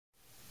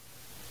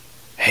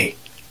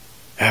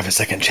I have a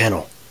second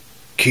channel,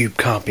 Cube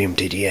Comp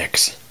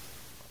MTDX.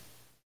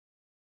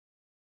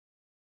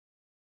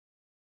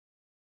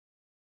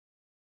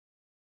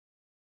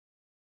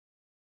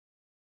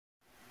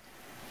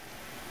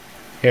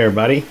 Hey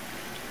everybody,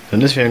 so in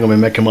this video I'm going to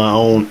be making my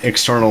own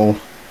external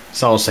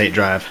solid state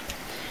drive.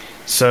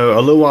 So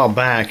a little while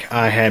back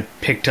I had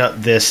picked up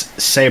this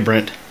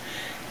Sabrent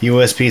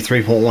USB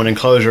 3.1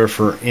 enclosure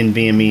for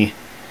NVMe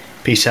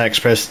PCI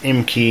Express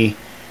M.2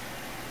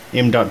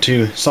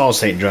 solid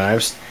state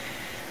drives.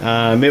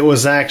 It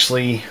was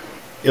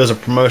a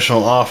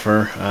promotional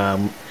offer.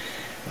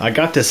 I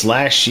got this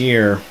last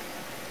year.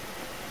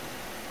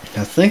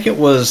 I think it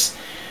was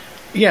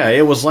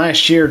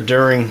last year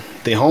during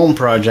the home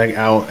project.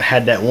 I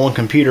had that one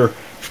computer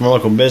from a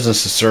local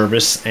business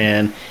service,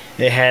 and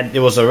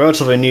it was a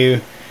relatively new, I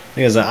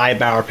think it was an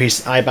iPower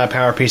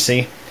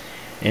PC,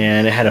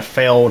 and it had a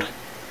failed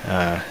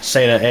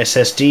SATA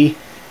SSD.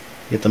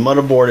 Yet the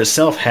motherboard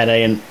itself had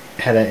an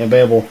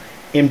available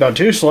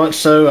M.2 slot,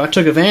 so I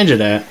took advantage of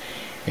that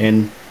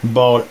and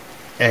bought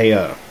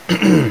a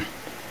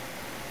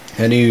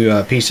new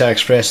PCI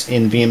Express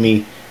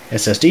NVMe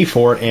SSD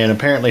for it. And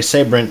apparently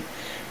Sabrent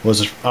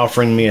was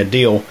offering me a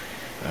deal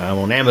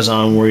on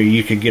Amazon where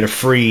you could get a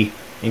free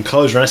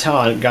enclosure. That's how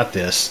I got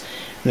this.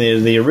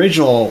 The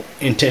original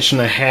intention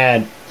I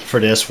had for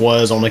this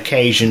was, on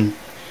occasion,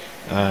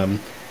 I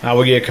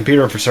would get a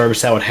computer for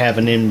service that would have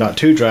an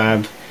M.2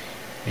 drive,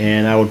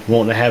 and I would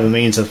want to have a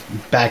means of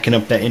backing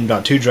up that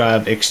M.2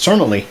 drive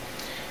externally,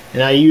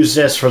 and I use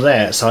this for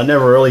that. So I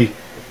never really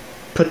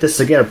put this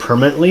together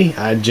permanently.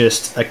 I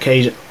just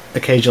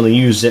occasionally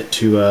use it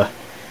to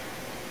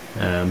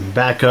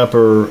back up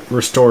or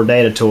restore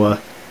data to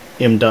a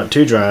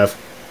M.2 drive,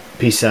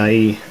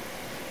 PCIe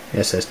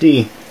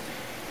SSD.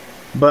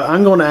 But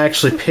I'm going to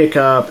actually pick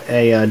up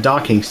a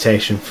docking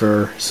station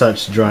for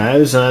such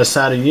drives, and I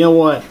decided, you know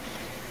what,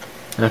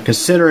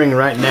 considering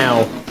right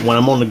now when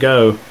I'm on the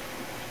go,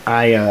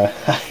 I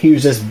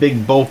use this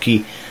big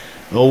bulky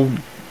old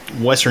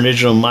Western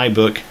Digital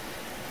MyBook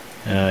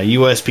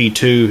USB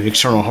 2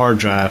 external hard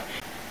drive.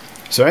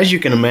 So as you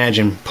can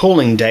imagine,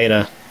 pulling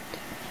data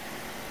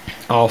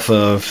off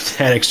of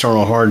that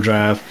external hard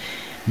drive,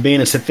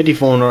 being it's a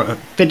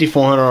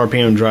 5400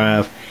 RPM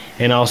drive,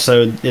 and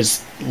also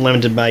it's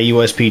limited by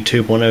USB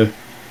 2.0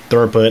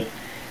 throughput,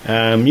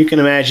 you can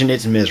imagine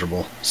it's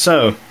miserable.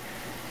 So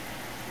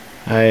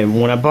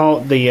when I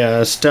bought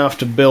the stuff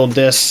to build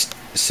this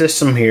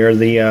system here,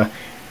 the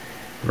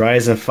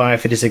Ryzen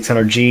 5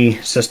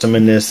 5600G system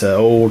in this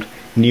old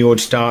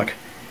stock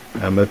a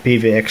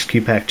PVX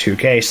QPAC 2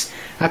 case,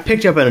 I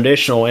picked up an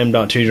additional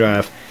M.2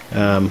 drive.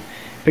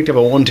 Picked up a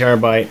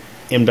 1TB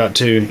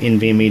M.2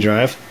 NVMe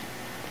drive.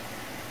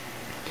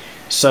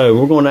 So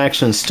we're going to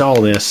actually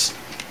install this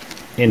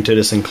into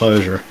this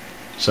enclosure.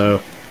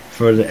 So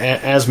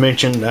as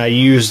mentioned, I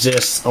use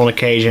this on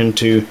occasion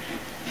to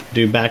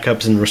do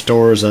backups and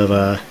restores of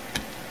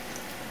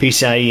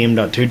PCIe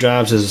M.2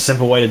 drives. There's a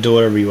simple way to do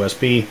it over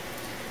USB.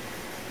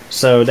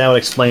 So that would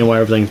explain why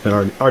everything's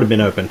already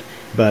been opened.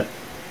 But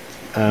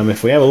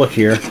if we have a look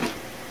here,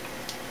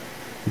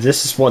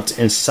 this is what's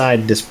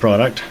inside this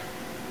product.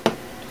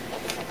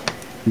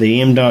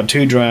 The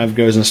M.2 drive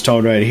goes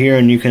installed right here,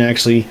 and you can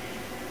actually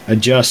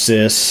adjust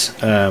this.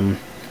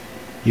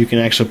 You can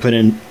actually put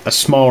in a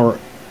smaller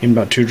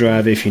M.2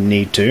 drive if you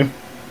need to.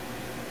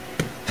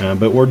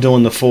 But we're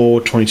doing the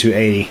full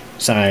 2280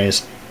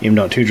 size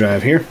M.2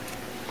 drive here.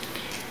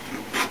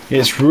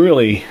 It's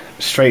really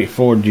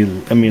straightforward.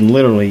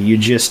 Literally, you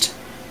just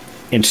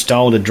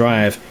install the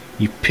drive,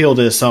 you peel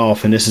this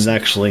off, and this is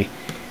actually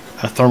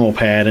a thermal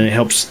pad, and it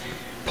helps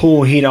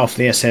pull heat off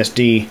the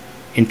SSD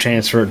and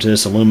transfer it to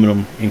this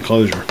aluminum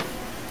enclosure.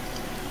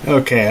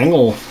 Okay, I'm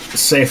going to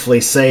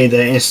safely say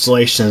the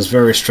installation is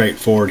very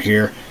straightforward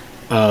here.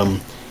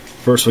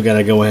 First we got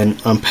to go ahead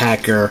and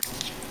unpack our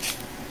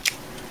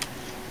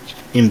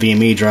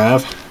NVMe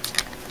drive.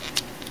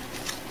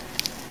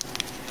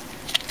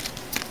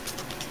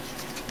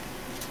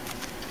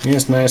 And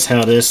it's nice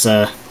how this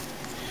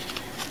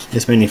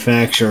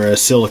manufacturer,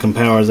 Silicon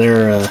Power,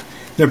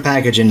 their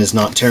packaging is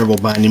not terrible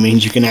by any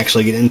means. You can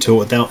actually get into it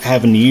without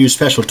having to use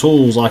special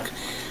tools like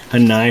a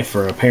knife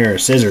or a pair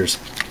of scissors.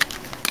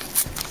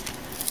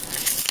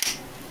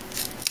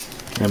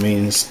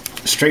 It's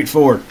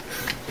straightforward.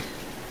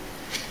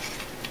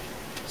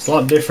 It's a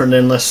lot different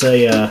than, let's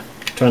say,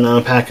 trying to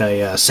unpack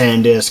a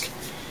SanDisk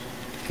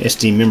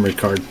SD memory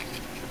card.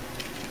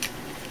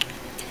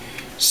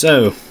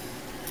 So,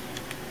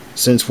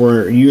 since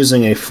we're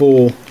using a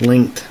full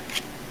length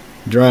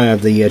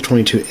drive, the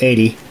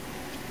 2280,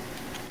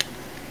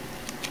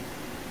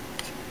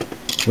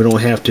 we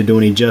don't have to do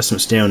any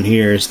adjustments down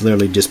here. It's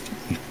literally just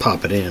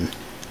pop it in.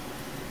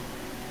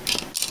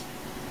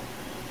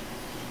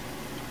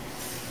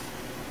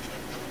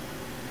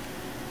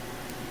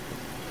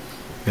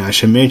 Now, I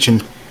should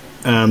mention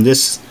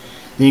the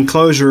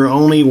enclosure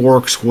only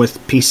works with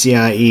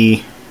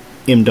PCIe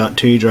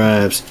M.2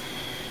 drives,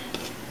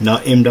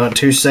 not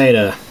M.2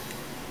 SATA.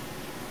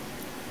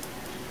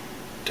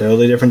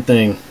 Totally different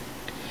thing.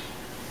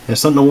 It's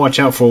something to watch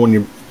out for when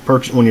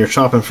you're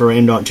shopping for an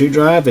M.2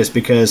 drive. It's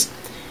because,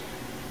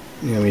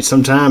 I mean,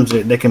 sometimes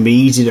they can be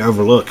easy to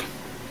overlook.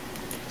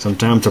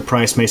 Sometimes the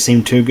price may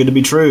seem too good to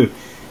be true.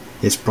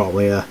 It's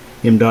probably a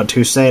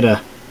M.2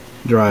 SATA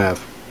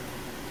drive.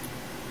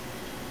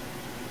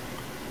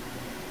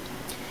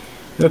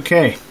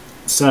 Okay,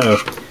 so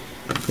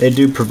they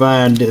do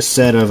provide this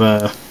set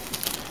of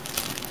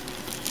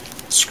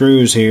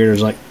screws here.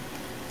 There's like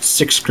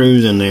 6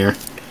 screws in there,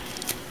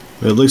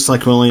 but it looks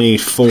like we only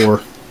need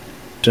 4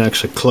 to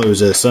actually close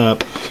this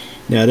up.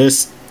 Now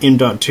this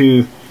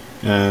M.2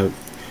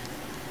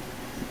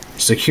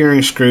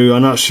 securing screw,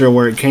 I'm not sure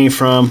where it came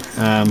from.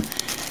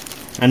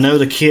 I know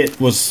the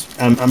kit was,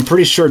 I'm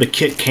pretty sure the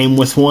kit came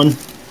with one.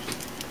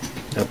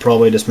 I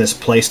probably just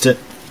misplaced it.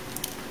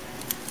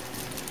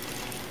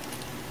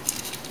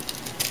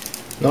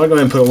 I'll go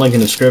ahead and put a link in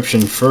the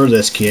description for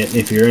this kit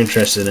if you're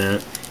interested in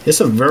it. It's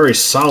a very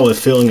solid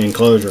filling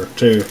enclosure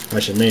too,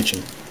 I should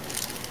mention.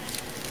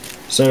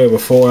 So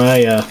before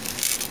I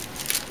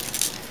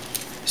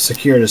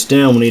secure this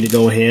down, we need to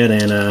go ahead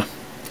and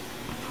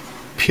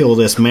peel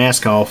this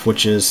mask off,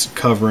 which is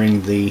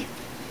covering the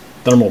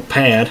thermal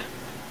pad.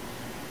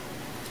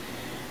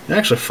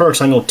 Actually, first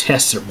I'm going to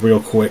test it real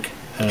quick.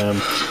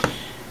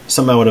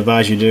 Something I would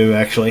advise you do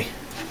actually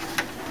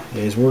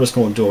is we're just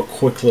going to do a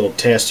quick little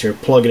test here.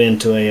 Plug it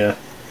into a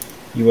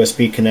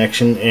USB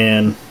connection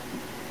and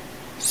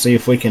see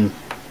if we can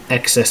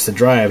access the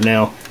drive.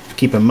 Now,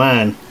 keep in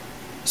mind,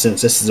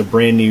 since this is a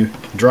brand new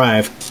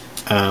drive,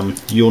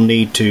 you'll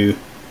need to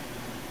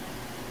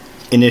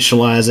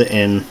initialize it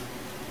and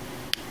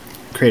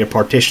create a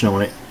partition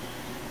on it.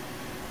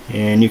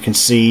 And you can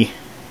see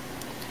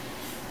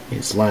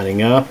it's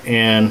lining up,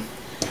 and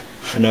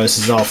I know this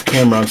is off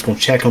camera. I'm just going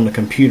to check on the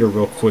computer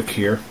real quick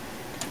here.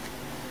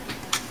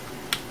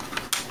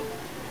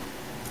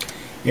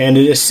 And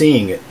it is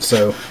seeing it,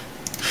 so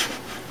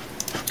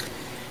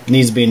it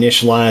needs to be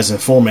initialized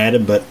and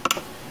formatted, but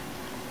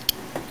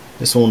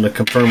just wanted to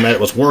confirm that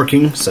it was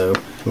working, so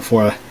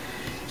before I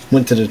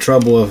went to the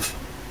trouble of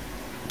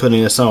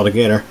putting this all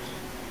together.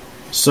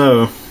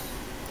 So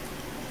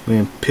we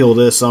can peel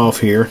this off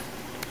here.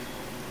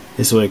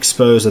 This will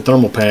expose the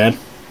thermal pad,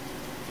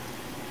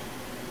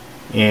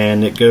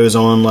 and it goes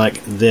on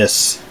like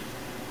this.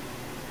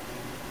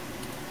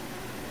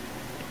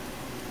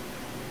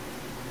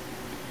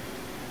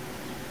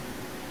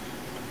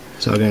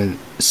 So I'm going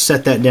to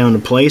set that down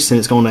in place, and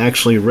it's going to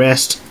actually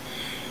rest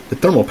the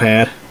thermal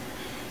pad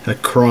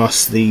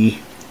across the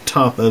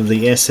top of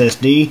the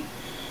SSD.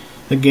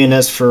 Again,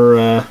 that's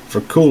for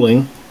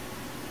cooling.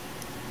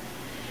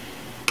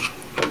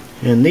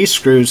 And these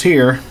screws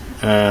here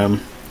that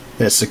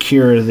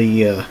secure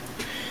the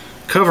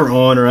cover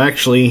on are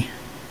actually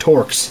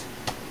Torx.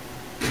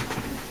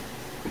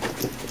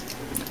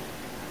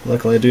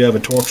 Luckily, I do have a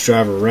Torx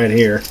driver right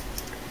here.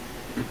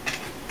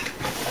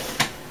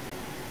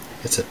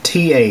 It's a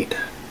T8.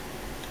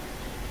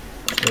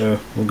 So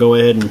we'll go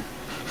ahead and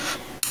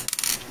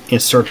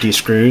insert these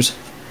screws.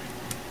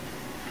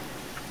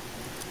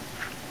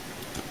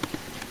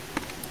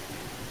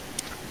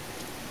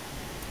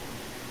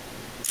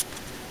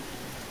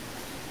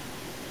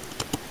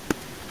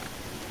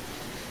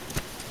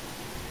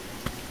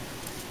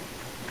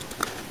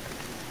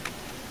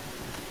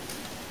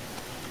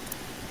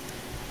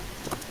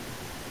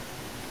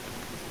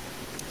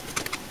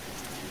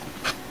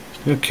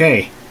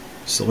 Okay,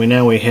 so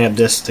now we have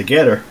this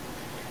together,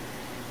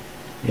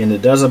 and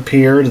it does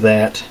appear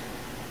that,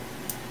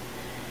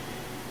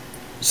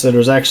 so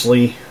there's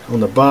actually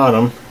on the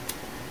bottom,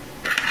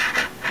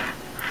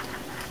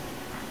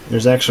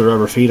 there's actually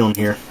rubber feet on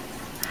here,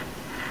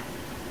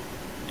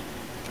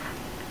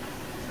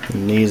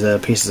 and these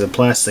pieces of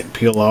plastic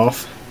peel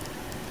off.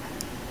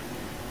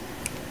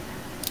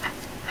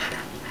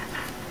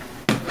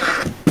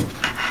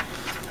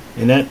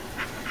 And that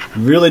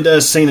really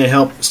does seem to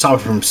help stop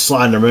it from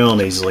sliding around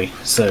easily,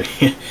 so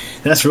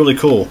that's really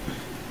cool.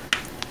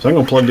 So I'm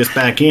going to plug this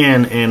back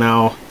in, and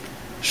I'll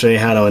show you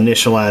how to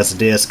initialize the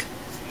disk,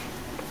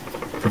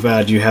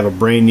 provided you have a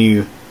brand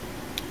new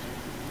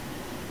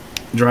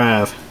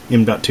drive,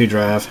 M.2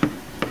 drive.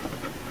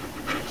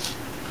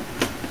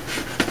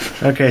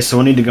 Okay, so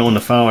we need to go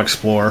into File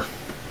Explorer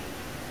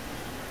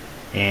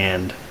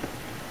and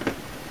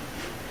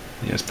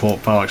just pull up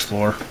File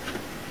Explorer.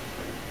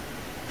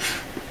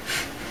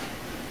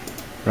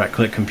 Right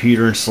click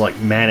Computer and select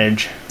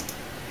Manage.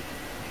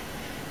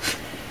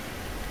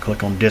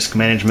 Click on Disk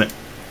Management.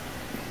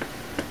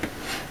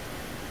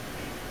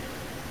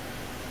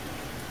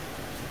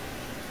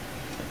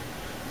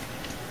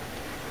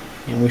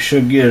 And we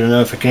should get a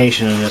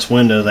notification in this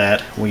window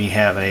that we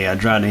have a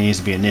drive that needs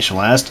to be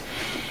initialized.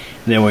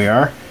 There we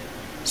are.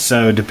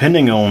 So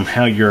depending on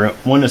how your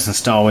Windows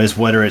install is,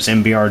 whether it's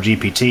MBR or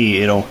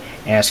GPT, it'll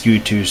ask you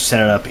to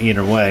set it up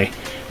either way.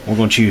 We're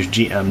going to choose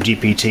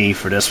GPT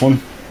for this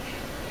one.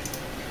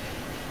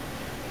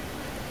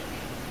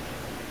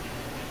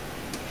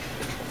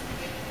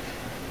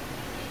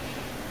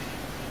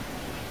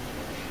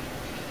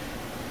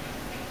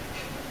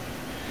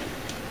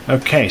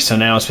 Okay, so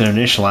now it's been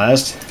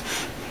initialized.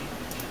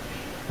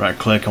 Right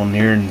click on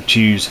here and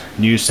choose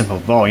Use Simple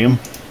Volume.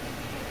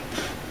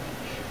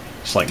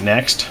 Select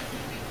Next.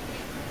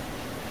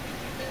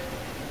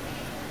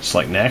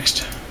 Select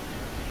Next.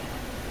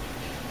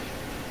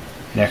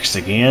 Next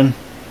again.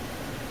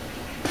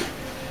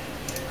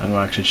 I'm going to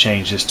actually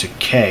change this to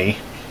K.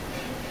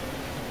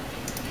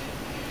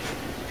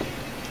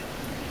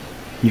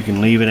 You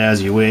can leave it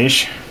as you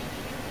wish.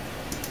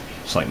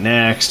 Select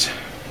Next.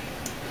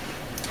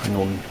 I'm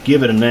going to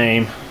give it a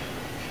name.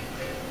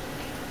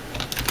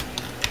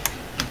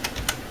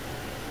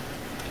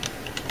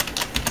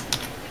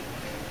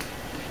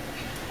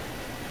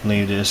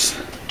 Leave this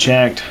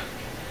checked.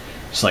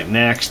 Select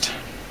Next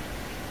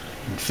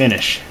and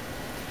Finish.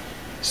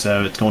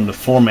 So it's going to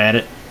format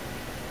it.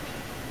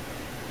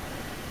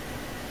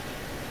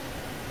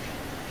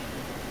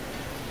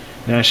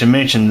 Now I should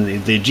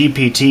mention the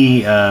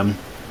GPT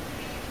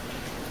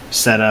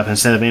setup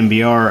instead of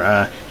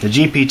MBR. The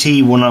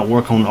GPT will not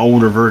work on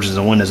older versions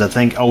of Windows. I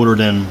think older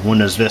than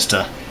Windows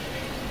Vista.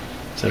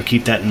 So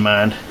keep that in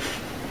mind.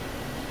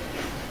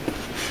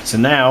 So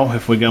now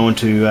if we go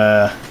into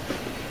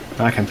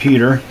my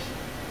computer,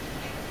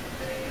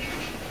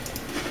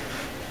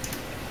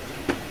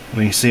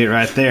 we can see it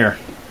right there.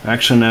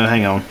 Actually, no,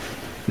 hang on.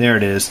 There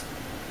it is.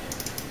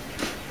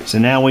 So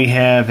now we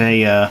have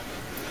a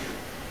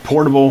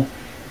portable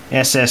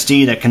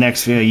SSD that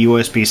connects via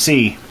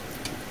USB-C,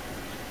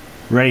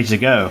 ready to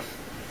go.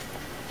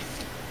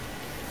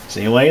 So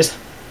anyways,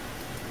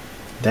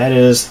 that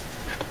is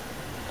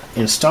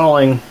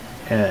installing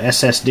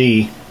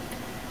SSD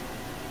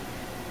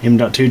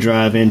M.2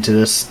 drive into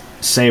this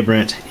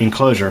Sabrent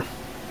Enclosure.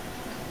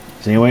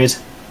 So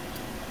anyways,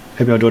 hope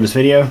you all enjoyed this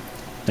video.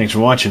 Thanks for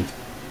watching.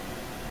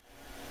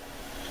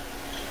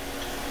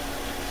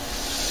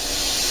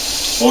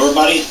 Well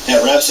everybody,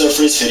 that wraps it up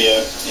for this video,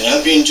 and I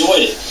hope you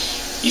enjoyed it.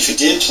 If you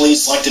did,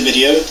 please like the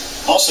video.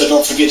 Also,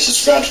 don't forget to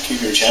subscribe to the Cube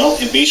Computer channel,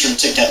 and be sure to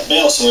tick that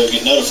bell so you'll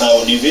get notified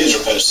when new videos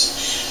are posted.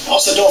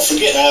 Also, don't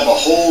forget I have a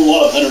whole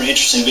lot of other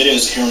interesting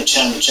videos here on the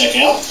channel to check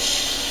out.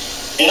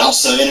 And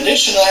also, in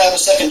addition, I have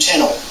a second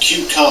channel,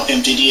 Cube Computer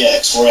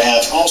PortaCube, where I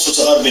have all sorts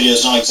of other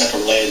videos not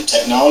exactly related to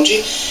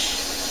technology.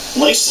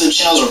 Links to the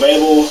channels are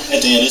available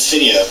at the end of this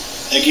video.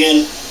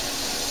 Again,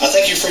 I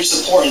thank you for your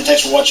support and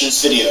thanks for watching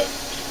this video.